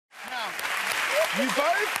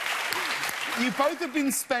You both have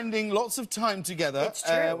been spending lots of time together. It's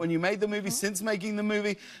true. When you made the movie, since making the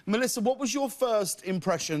movie. Melissa, what was your first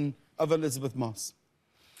impression of Elisabeth Moss?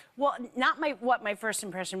 Well, not what my first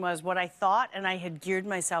impression was, what I thought, and I had geared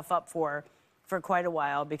myself up for quite a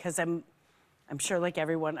while, because I'm sure, like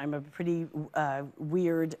everyone, I'm a pretty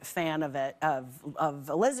weird fan of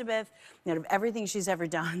Elisabeth, and of everything she's ever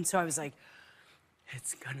done. So I was like,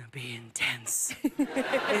 it's gonna be intense.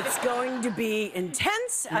 It's going to be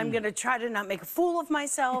intense. I'm gonna try to not make a fool of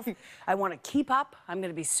myself. I want to keep up. I'm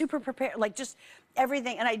gonna be super prepared, like just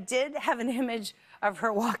everything. And I did have an image of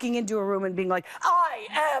her walking into a room and being like, I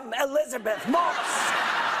am Elisabeth Moss.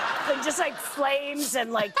 And just like flames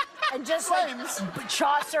and like, and just flames. Like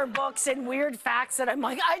Chaucer books and weird facts that I'm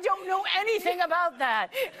like, I don't know anything about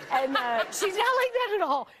that. And she's not like that at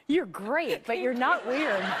all. You're great, but you're not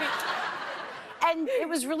weird. And it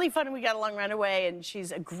was really fun, and we got along right away, and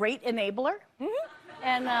she's a great enabler.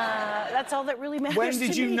 And that's all that really matters. When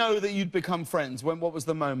did you know that you'd become friends? What was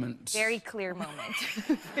the moment? Very clear moment.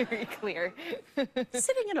 Very clear.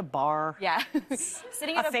 Sitting in a bar. Yeah.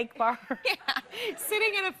 Sitting in a fake bar. Yeah.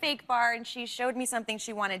 Sitting in a fake bar, and she showed me something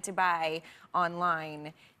she wanted to buy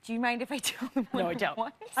online. Do you mind if I tell them what No, I don't. it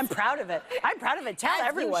was? I'm proud of it. I'm proud of it. Tell As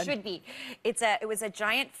everyone. You should be. It was a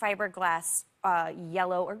giant fiberglass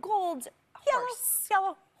yellow or gold horse.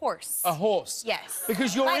 Yellow. Horse. A horse? Yes.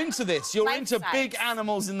 Because you're into this. You're into size. big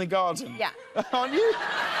animals in the garden. Yeah. Aren't you?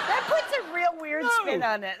 That puts a real weird spin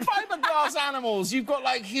on it. Fiberglass animals. You've got,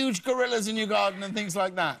 like, huge gorillas in your garden and things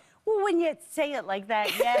like that. Well, when you say it like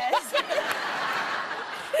that, yes.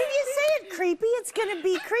 If you say it creepy, it's going to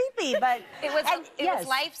be creepy, but... It was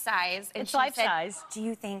life size. And it's she life said, size. Do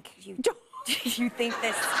you think this... Do you think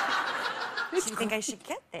I should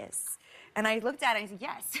get this? And I looked at it and I said,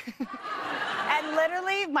 yes. And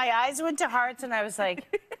literally, my eyes went to hearts, and I was like,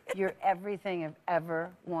 you're everything I've ever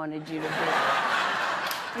wanted you to be.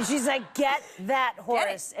 And she's like, get that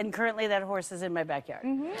horse. And currently, that horse is in my backyard.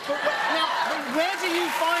 But where do you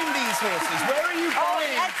find these horses? Where are you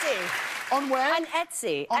buying? On Etsy. On where? On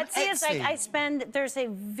Etsy. On Etsy is like, there's a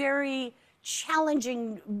very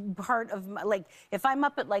challenging part of my, like, if I'm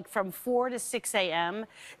up at like from 4 to 6 a.m.,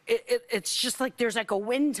 it's just like there's like a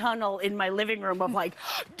wind tunnel in my living room of like,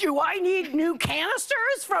 do I need new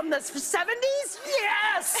canisters from the 70s?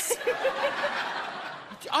 Yes!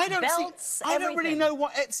 I don't Belts, I don't really know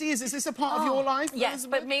what Etsy is. Is this a part of your life? Yes,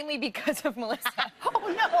 Elisabeth? but mainly because of Melissa.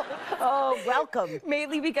 Oh, no. Oh, welcome.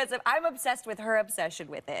 Mainly because I'm obsessed with her obsession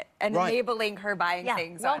with it and enabling her buying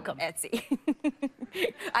things on Etsy.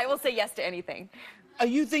 I will say yes to anything. Are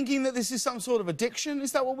you thinking that this is some sort of addiction?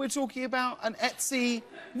 Is that what we're talking about? An Etsy?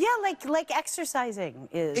 Yeah, like exercising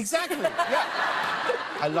is. Exactly, yeah.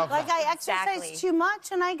 I love that. Like I exercise too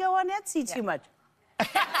much and I go on Etsy too much.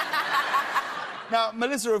 Now,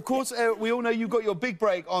 Melissa, of course, we all know you got your big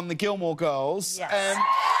break on the Gilmore Girls. Yes.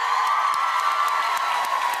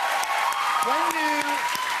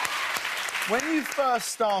 When you first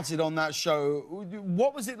started on that show,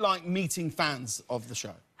 what was it like meeting fans of the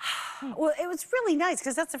show? Well, it was really nice,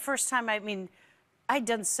 because that's the first time, I mean, I'd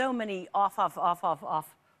done so many off-Broadway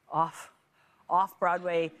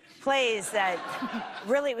plays that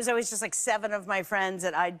really it was always just like 7 of my friends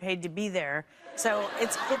that I'd paid to be there. So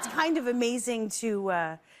it's kind of amazing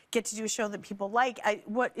to get to do a show that people like.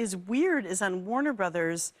 What is weird is on Warner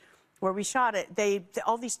Brothers, where we shot it,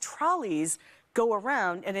 all these trolleys go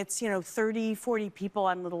around, and it's, you know, 30, 40 people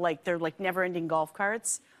on little, like, they're like never-ending golf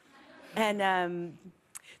carts. And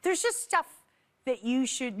there's just stuff that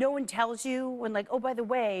no one tells you when, like, oh, by the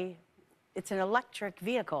way, it's an electric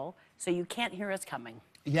vehicle, so you can't hear us coming.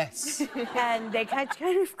 Yes. And they kind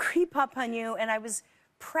of creep up on you, and I was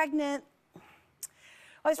pregnant.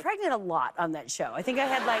 I was pregnant a lot on that show. I think I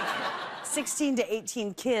had like 16 to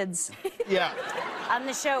 18 kids. Yeah. On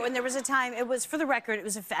the show, and there was a time, it was, for the record, it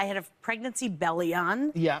was I had a pregnancy belly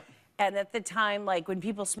on. Yeah. And at the time, like, when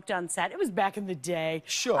people smoked on set, it was back in the day.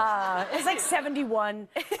 Sure. It was like 71.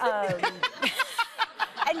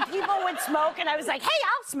 And people would smoke, and I was like, hey,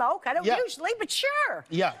 I'll smoke. I don't usually, but sure.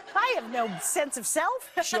 Yeah. I have no sense of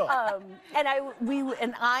self. Sure. And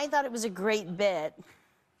I thought it was a great bit.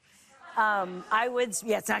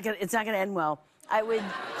 It's not gonna end well.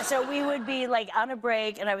 So we would be like on a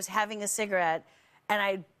break, and I was having a cigarette, and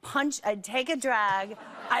I'd take a drag,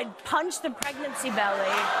 I'd punch the pregnancy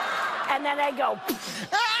belly, and then I'd go, and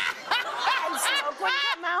smoke would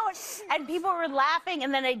come out, and people were laughing,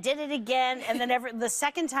 and then I did it again, and then the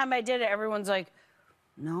second time I did it, everyone's like,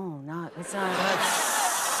 no, it's not.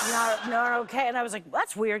 not okay. And I was like,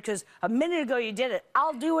 that's weird, because a minute ago you did it.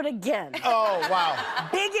 I'll do it again. Oh, wow.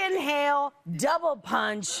 Big inhale, double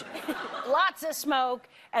punch, lots of smoke,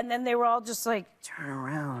 and then they were all just like, turn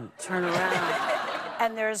around, turn around.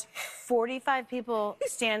 And there's 45 people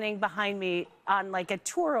standing behind me on like a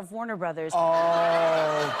tour of Warner Brothers.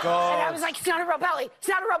 Oh, God. And I was like, it's not a real belly. It's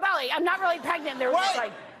not a real belly. I'm not really pregnant. They were just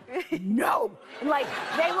like, no. And, like,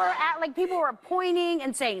 they were like, people were pointing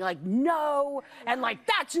and saying, like, no. And, like,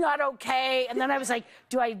 that's not okay. And then I was like,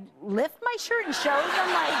 do I lift my shirt and show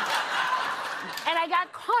them? Like, and I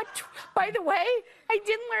got caught. By the way, I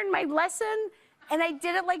didn't learn my lesson. And I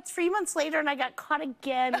did it like 3 months later, and I got caught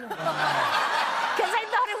again. Because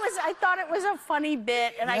I thought it was a funny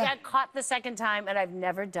bit, and I got caught the second time, and I've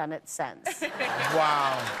never done it since.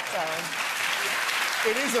 Wow. So.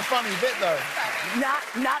 It is a funny bit, though.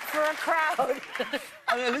 Not for a crowd.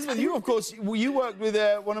 And Elisabeth, you, of course, you worked with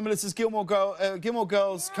one of Melissa's Gilmore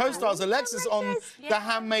Girls co-stars, Alexis, on The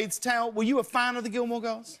Handmaid's Tale. Were you a fan of the Gilmore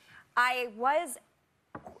Girls? I was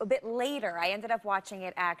a bit later. I ended up watching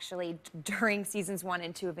it actually during seasons 1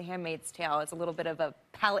 and 2 of The Handmaid's Tale. It's a little bit of a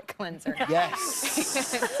palate cleanser.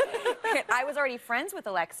 Yes. I was already friends with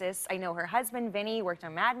Alexis. I know her husband, Vinny, worked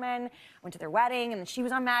on Mad Men, went to their wedding, and she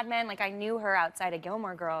was on Mad Men. Like, I knew her outside of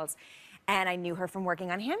Gilmore Girls, and I knew her from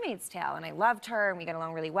working on Handmaid's Tale, and I loved her, and we got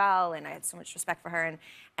along really well, and I had so much respect for her,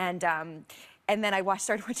 and then I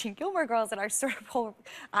started watching Gilmore Girls, and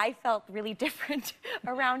I felt really different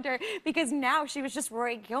around her, because now she was just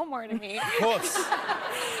Roy Gilmore to me. Of course.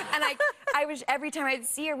 And every time I'd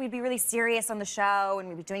see her, we'd be really serious on the show, and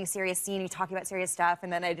we'd be doing a serious scene, we'd talking about serious stuff,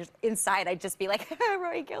 and then inside I'd just be like,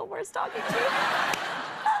 Roy Gilmore's talking to you.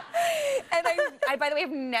 And I, by the way,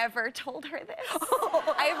 have never told her this.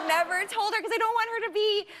 I've never told her, because I don't want her to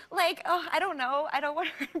be like, oh, I don't know. I don't want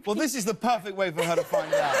her to be... Well, this is the perfect way for her to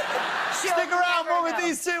find out. Stick around, more with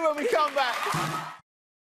these two when we come back.